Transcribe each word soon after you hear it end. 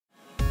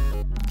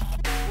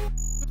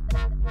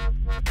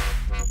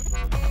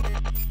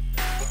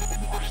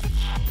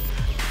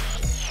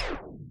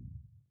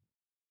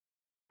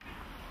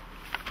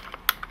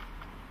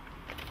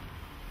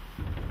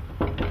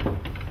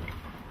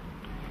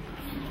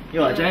You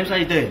alright, James? How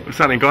you doing? What's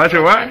happening, guys? You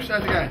alright?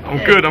 How's it going?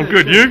 I'm good, I'm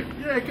good. You?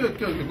 Yeah, good.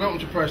 Welcome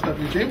to Pro Stuff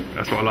Gym.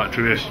 That's what I like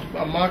to hear.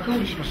 I'm Michael,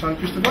 this is my son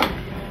Christopher.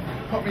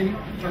 Pop in,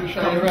 trying to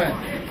show you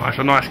around. It's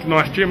a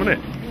nice gym, isn't it?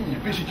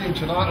 Busy gym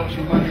tonight,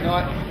 obviously Monday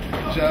night.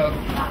 It's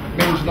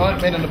men's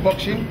night, men and the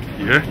boxing.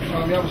 Yeah.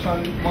 So my other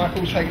son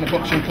Michael's taking a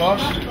boxing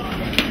class.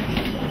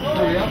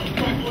 There we are.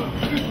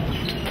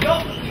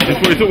 That's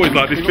what it's always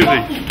like, this busy.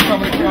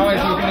 Some of the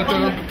guys who are going to do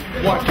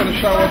a white collar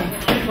show on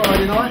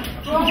Friday night.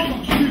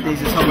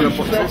 These are some of the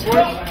boxes.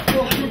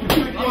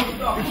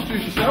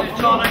 Introduce yourself.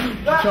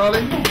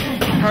 Charlie.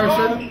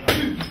 Harrison.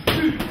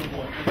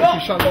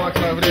 Your son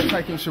Michael over there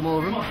taking some more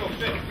of them.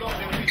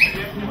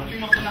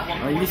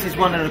 This is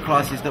one of the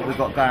classes that we've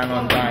got going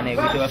on down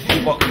here. We do a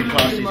few boxing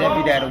classes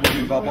every day of the week.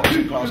 We've got a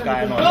boxing class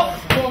going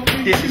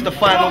on. This is the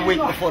final week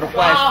before the boys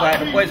fight.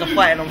 The boys are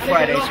fighting on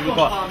Friday, so we've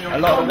got a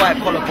lot of white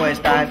collar boys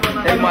down.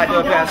 They might do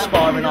a bit of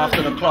sparring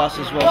after the class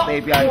as well, so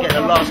they get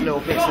the last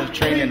little bits of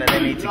training that they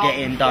need to get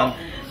in done.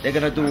 They're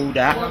going to do all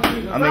that.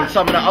 I mean,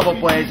 some of the other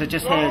boys are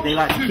just here, they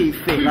like to keep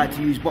fit, like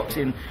to use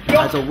boxing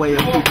as a way of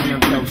keeping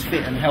themselves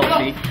fit and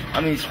healthy. I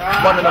mean, it's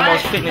one of the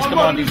most fitness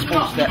demanding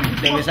sports that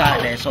there is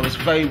out there, so it's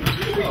very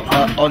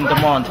on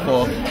demand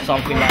for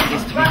something like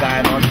this to be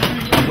going on.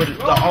 And we're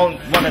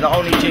one of the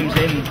only gyms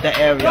in the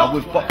area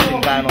with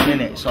boxing going on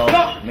in it, so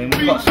I mean,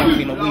 we've got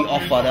something that we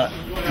offer that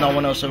no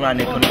one else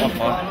around here can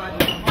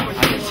offer.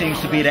 And it seems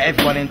to be that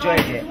everyone enjoys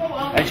it.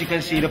 As you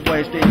can see, the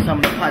boys doing some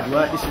of the pad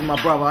work. This is my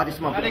brother, this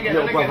is my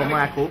little brother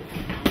Michael.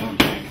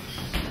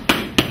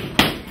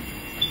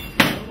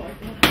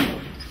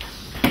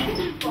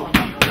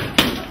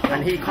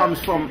 And he comes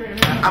from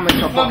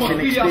amateur boxing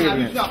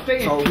experience.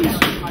 So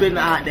he's been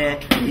out there,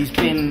 he's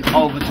been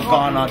over to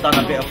Ghana,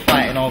 done a bit of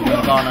fighting over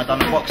in Ghana, done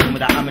boxing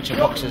with the amateur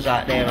boxers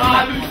out there and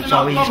that.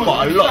 So he's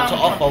got a lot to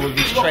offer with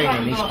his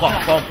training. He's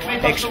got from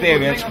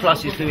experience,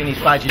 plus he's doing his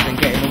badges and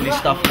getting all this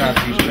stuff down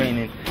for his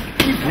training.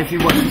 And if you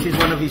watch, this is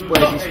one of his boys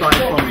he started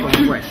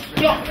from West.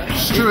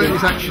 Stuart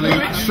is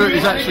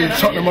actually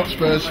Tottenham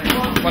Hotspur's,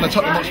 one of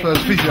Tottenham Hotspur's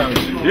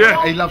physios.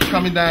 Yeah. He loves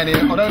coming down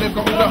here. Although they've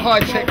got all the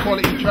high-tech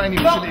quality training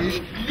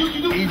facilities,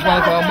 he's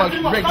one of our most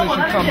regulars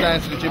who come down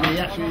to the gym and he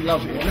absolutely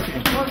loves it. Look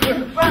at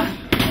him.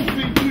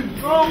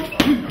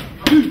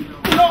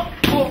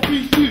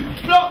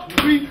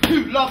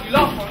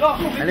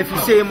 And if you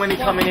see him when he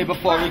come in here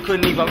before, he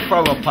couldn't even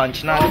throw a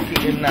punch. Now look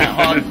at him now,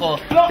 hardcore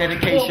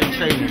dedication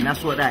training,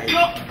 that's what that is.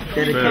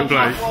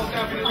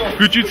 Dedication.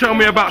 Could you tell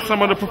me about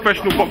some of the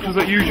professional boxers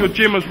that use your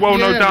gym as well?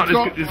 No doubt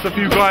there's a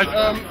few guys.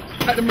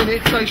 At the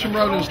minute, Jason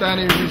Rowland's down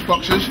here with his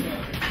boxers.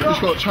 He's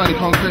got Tony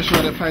Conquest, who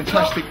had a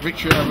fantastic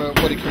victory over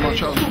Waddy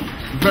Camacho.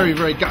 Very,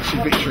 very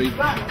gutsy victory.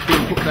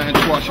 Being put down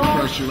twice in the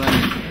first 2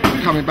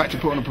 rounds. Coming back to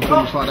put on a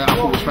performance like that, I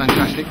thought it was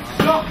fantastic.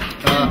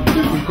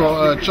 We've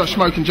got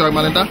Smoking Joe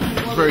Mullender,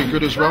 very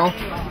good as well.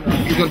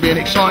 He's going to be an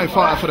exciting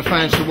fighter for the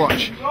fans to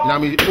watch. You know what I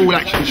mean, all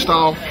action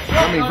style. You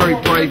know what I mean, very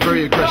brave,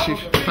 very aggressive.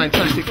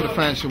 Fantastic for the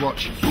fans to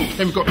watch.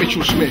 Then we've got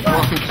Mitchell Smith, who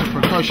I think is a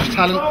precocious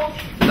talent.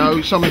 You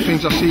know, some of the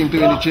things I see him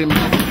do in the gym,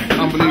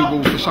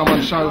 unbelievable for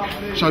someone so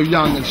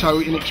young and so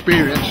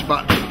inexperienced,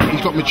 but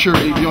he's got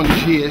maturity beyond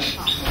his years.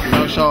 You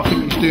know, so I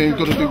think he's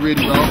got to do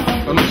really well.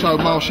 And also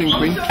Miles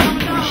Sinquin,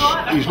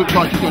 who looks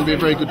like he's going to be a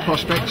very good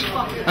prospect.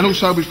 And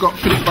also we've got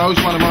Philip Bowes,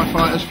 one of my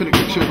fighters, Philip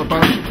Quicksilver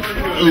Bowes,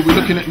 who we're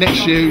looking at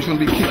next year, who's going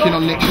to be kicking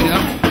on next year.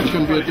 He's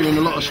going to be doing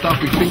a lot of stuff,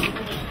 we think.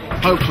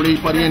 Hopefully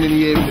by the end of the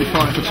year we'll be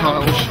fighting for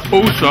titles.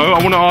 Also, I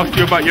want to ask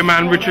you about your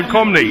man Richard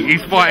Comney.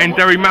 He's fighting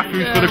Derry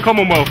Matthews for the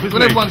Commonwealth, isn't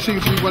he? Everyone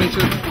seems to be wanting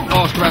to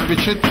ask about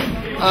Richard.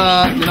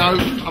 You know,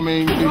 I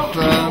mean,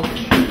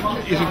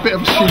 he's a bit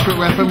of a secret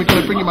weapon. We're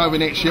going to bring him over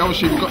next year.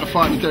 Obviously, we've got to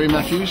fight with Derry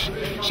Matthews,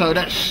 so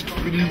that's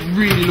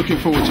really looking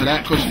forward to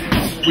that, because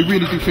we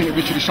really do think that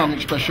Richard is something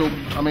special.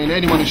 I mean,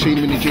 anyone who's seen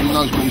him in the gym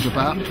knows what he's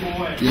about,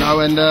 you know.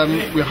 And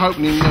we're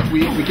hoping that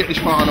we get this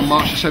fight on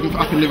March the 7th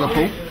up in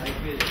Liverpool.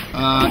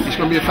 It's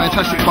going to be a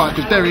fantastic fight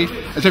because Derry,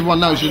 as everyone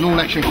knows, is an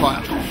all-action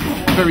fighter.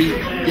 Very,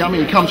 I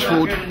mean, comes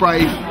forward,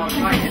 brave,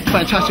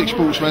 fantastic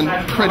sportsman,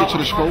 credit to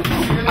the sport,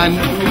 and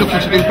we're looking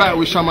to do battle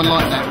with someone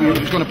like that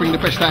who's going to bring the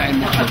best out of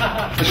him.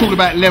 It's all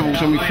about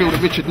levels, and we feel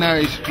that Richard now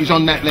is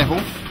on that level.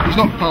 He's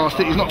not past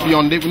it, he's not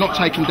beyond it, we're not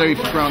taking Derry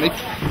for granted.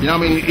 You know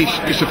what I mean?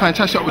 It's a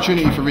fantastic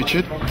opportunity for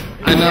Richard,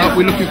 and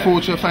we're looking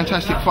forward to a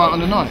fantastic fight on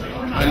the night.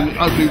 And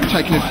hopefully we're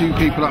taking a few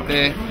people up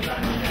there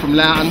from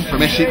Loughton,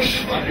 from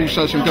Essex,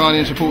 also some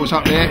Ghanaian supporters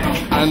up there,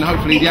 and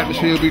hopefully the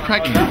atmosphere will be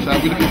cracking. So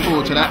we're looking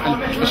forward to that,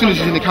 and as soon as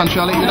he's in the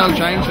country I'll let you know,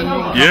 James, and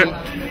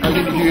I'll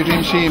interview with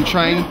him, see him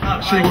train,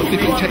 see what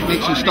different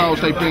techniques and styles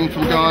they bring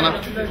from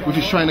Ghana with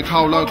his trainer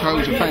Cole Loco,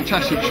 who's a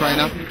fantastic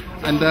trainer.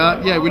 And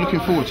yeah, we're looking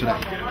forward to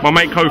that. My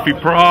mate Kofi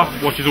Pra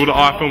watches all the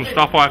iFilm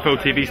stuff, iFL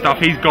TV stuff.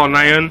 He's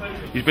Ghanaian.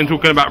 He's been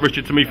talking about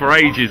Richard to me for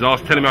ages. I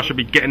was telling him I should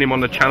be getting him on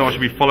the channel, I should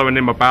be following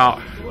him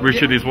about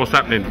Richard is what's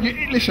happening.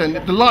 Listen,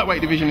 the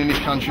lightweight division in this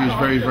country is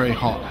very, very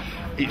hot.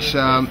 It's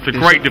a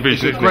great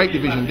division. It's a great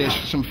division. There's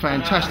some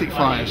fantastic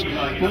fighters.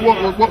 But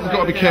what we've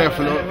got to be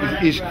careful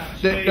of is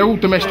they're all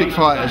domestic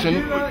fighters,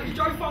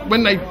 and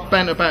when they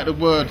banter about the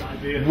word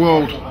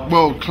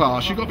world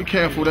class, you've got to be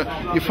careful that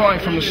you're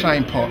fighting from the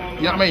same pot.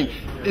 You know what I mean?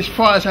 There's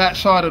fighters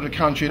outside of the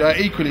country that are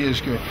equally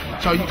as good.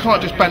 So you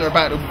can't just banter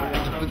about the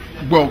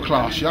world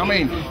class. You know what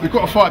I mean? You've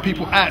got to fight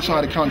people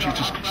outside the country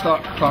to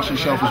start classing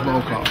yourself as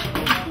world class.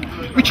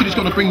 Richard is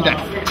going to bring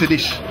that to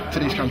this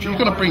country. He's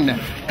going to bring that.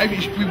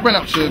 We went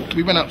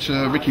up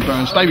to Ricky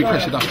Burns. They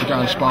requested us to go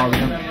and spar with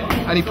him,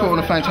 and he put on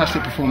a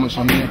fantastic performance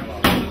on there.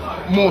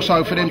 More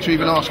so for them to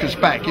even ask us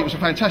back. It was a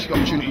fantastic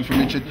opportunity for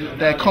Richard.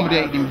 They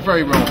accommodated him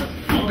very well.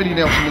 Billy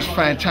Nelson was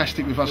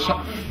fantastic with us,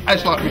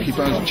 as like Ricky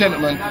Burns, a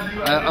gentleman,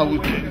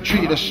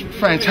 treated us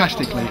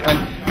fantastically,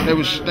 and there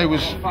was, you know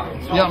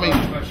what I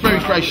mean, very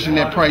gracious in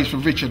their praise for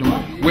Richard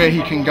and where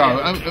he can go.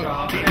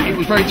 It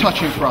was very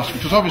touching for us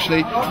because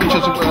obviously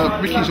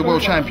Ricky's a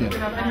world champion,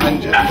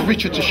 and for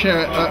Richard to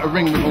share a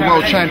ring with a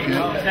world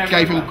champion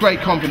gave him great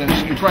confidence,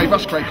 and gave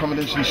us great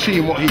confidence in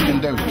seeing what he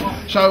can do.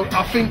 So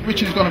I think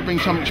Richard's going to bring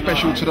something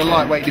special to the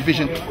lightweight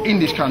division in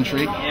this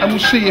country, and we'll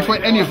see if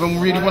any of them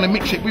really want to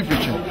mix it with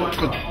Richard.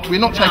 We're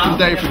not taking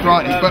Derry for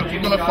granted, but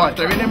we're going to fight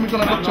Derry, and then we're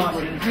going to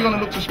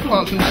look to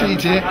plant some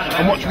seeds here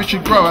and watch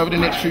Richard grow over the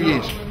next few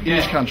years in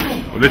this country.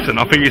 Well, listen,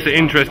 I think it's an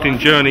interesting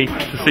journey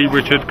to see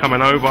Richard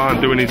coming over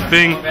and doing his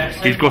thing.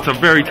 He's got a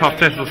very tough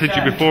test, I said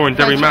to you before, in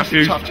Derry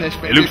Matthews.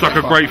 It looks like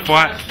a great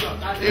fight.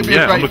 It'll be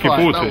a great I'm looking fight.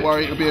 forward to Don't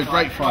worry, it'll be a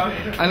great fight.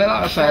 And then,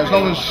 like I say, as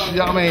long as, you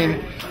know what I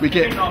mean, we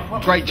get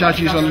great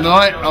judges on the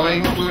night, I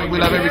mean,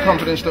 we'll have every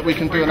confidence that we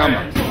can do a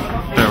number.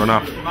 Fair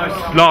enough.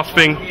 Last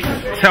thing,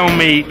 tell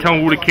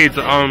all the kids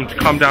at home to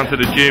come down to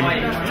the gym.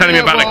 Tell me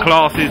about the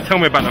classes. Tell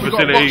me about the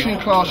facilities. We've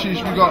got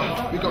boxing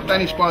classes. We've got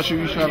Danny Spicer,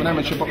 who used to have an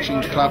amateur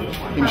boxing club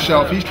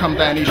himself. He's come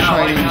down. He's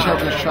training. He's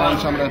helping us train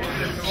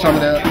some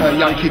of the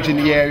young kids in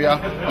the area.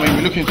 I mean,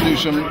 we're looking to do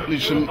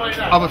some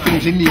other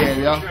things in the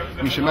area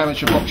with some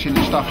amateur boxing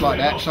and stuff like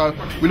that. So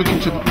we're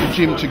looking to the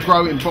gym to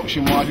grow in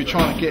boxing wise. We're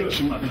trying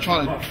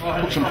to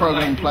put some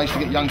program in place to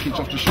get young kids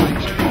off the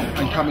streets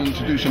and come in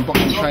to do some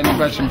boxing training.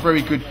 We've had some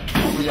very good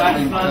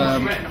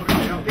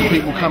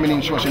people coming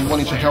into us and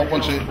wanting to help,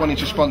 wanting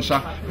to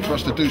sponsor for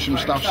us to do some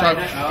stuff. So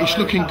it's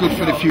looking good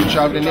for the future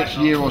over the next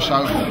year or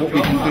so, what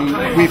we can do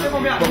with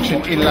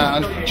boxing in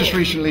Loughton. Just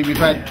recently we've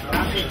had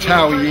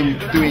Towie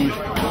in doing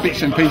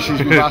bits and pieces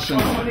with us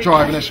and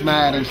driving us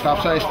mad and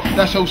stuff. So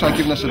that's also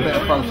given us a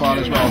better profile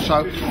as well.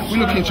 So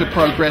we're looking to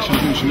progress and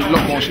do a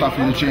lot more stuff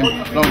in the gym,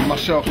 along with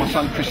myself, my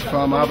son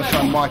Christopher, my other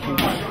son Michael,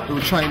 who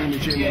are training in the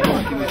gym and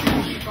working in the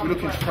gym. We're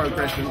looking to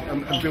progress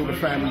and build a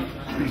family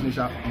business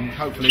up, and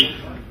hopefully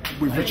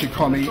with Richard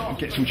Comey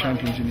get some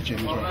champions in the gym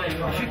as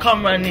well. If you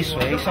come around this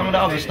way, some of the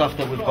other stuff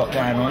that we've got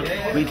going on,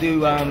 we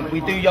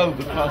do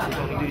yoga classes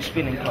and we do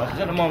spinning classes.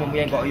 At the moment we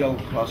ain't got a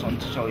yoga class on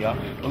to show you,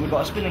 but we've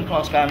got a spinning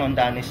class going on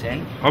down this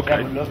end.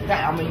 Okay. Look,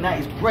 that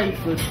is great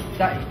for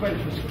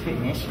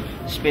fitness.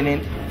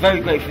 Spinning, very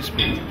great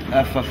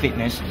for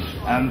fitness.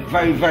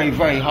 Very, very,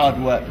 very hard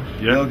work.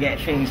 Yeah. You'll get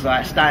things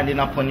like standing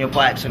up on your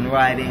bikes and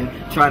riding,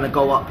 trying to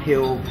go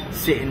uphill,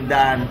 sitting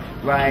down,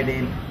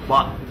 riding.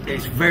 But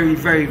it's very,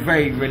 very,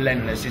 very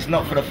relentless. It's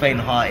not for the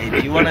faint-hearted.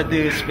 If you want to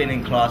do a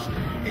spinning class,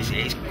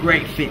 it's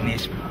great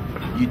fitness.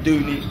 You do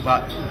need,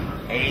 but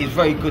it is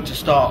very good to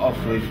start off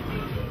with.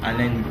 And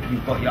then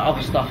you've got your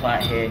other stuff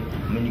out here.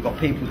 I mean, you've got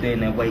people doing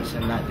their weights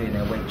and that, doing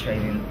their weight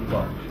training. We've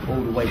got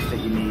all the weights that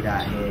you need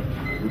out here.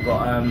 We've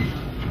got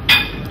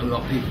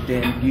people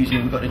doing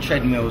we've got the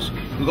treadmills,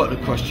 we've got the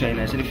cross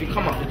trainers, and if you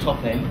come up the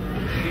top end,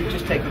 you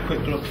just take a quick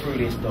look through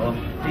this door.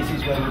 This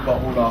is where we've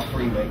got all our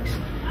free weights,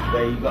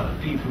 where you've got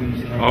people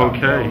using their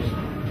dumbbells,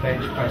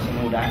 bench press and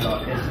all that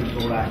lot. Let's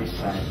see all out this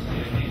side.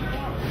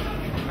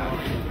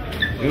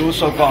 We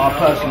also got our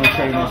personal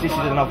trainers. This is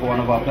another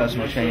one of our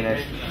personal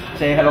trainers.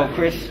 Say hello,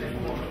 Chris.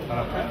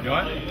 You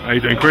alright? How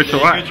you doing, Chris?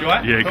 Alright?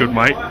 Yeah, good,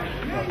 mate.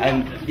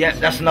 And yeah,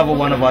 that's another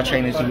one of our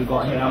trainers that we've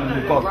got here.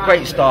 We've got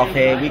great staff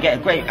here. We get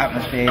a great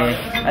atmosphere here.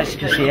 As you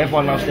can see,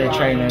 everyone loves their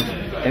trainers.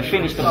 They've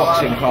finished the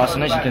boxing class,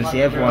 and as you can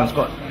see, everyone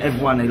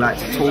they like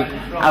to talk,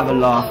 have a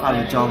laugh, have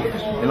a joke.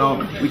 You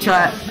know, we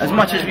try as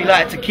much as we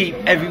like to keep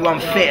everyone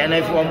fit and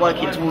everyone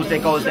working towards their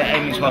goals, their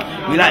aiming for.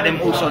 We like them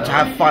also to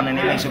have fun, and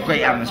it makes a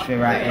great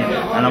atmosphere out here.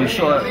 And I'm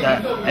sure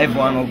that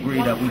everyone will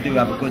agree that we do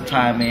have a good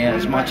time here,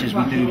 as much as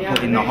we do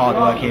put in the hard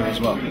work here as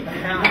well.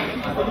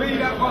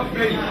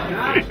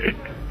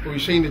 Well,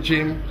 you've seen the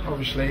gym,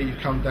 obviously, you've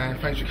come down.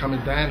 Thanks for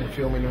coming down and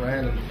filming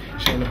around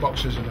and seeing the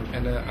boxers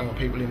and the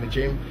people in the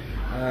gym.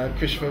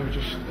 Christopher, would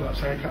you just like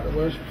to say a couple of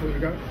words before you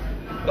go?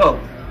 Well,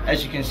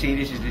 as you can see,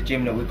 this is the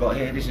gym that we've got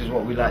here. This is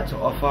what we like to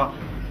offer.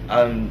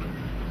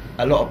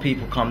 A lot of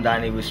people come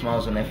down here with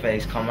smiles on their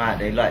face, come out,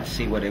 they like to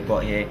see what they've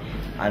got here.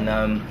 And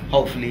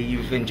hopefully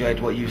you've enjoyed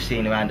what you've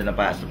seen around and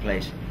about the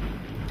place.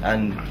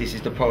 And this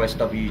is the Pro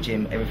SW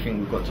gym, everything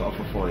we've got to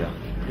offer for you.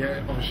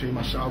 Yeah, obviously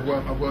I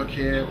work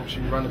here,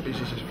 obviously we run the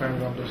business as a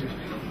family-run business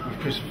with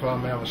Christopher,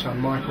 my other son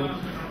Michael,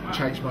 who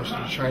takes most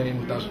of the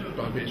training, does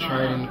a bit of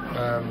training.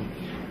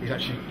 he's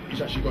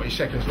actually got his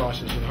seconds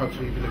licence, and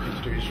hopefully he'll be looking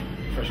to do his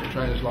professional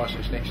trainer's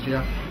licence next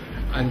year.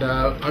 And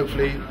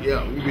hopefully,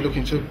 yeah, we'll be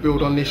looking to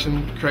build on this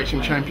and create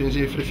some champions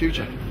here for the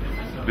future.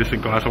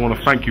 Listen guys, I want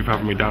to thank you for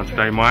having me down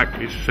today, Mike.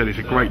 It's said it's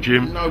a great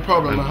gym. No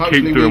problem, and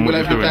hopefully we'll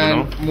have you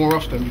down more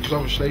often, because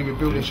obviously we're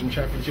building some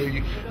champions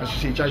here. As you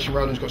see, Jason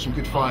Rowland's got some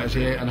good fighters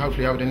here, and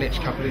hopefully over the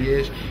next couple of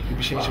years you'll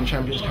be seeing some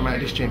champions come out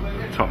of this gym.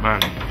 Top man.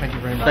 Thank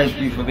you very much.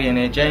 Thank you for being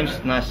here, James.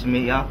 Nice to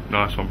meet you.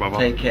 Nice one, brother.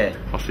 Take care.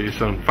 I'll see you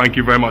soon. Thank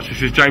you very much.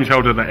 This is James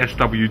Helder at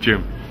the SW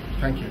Gym.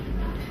 Thank you.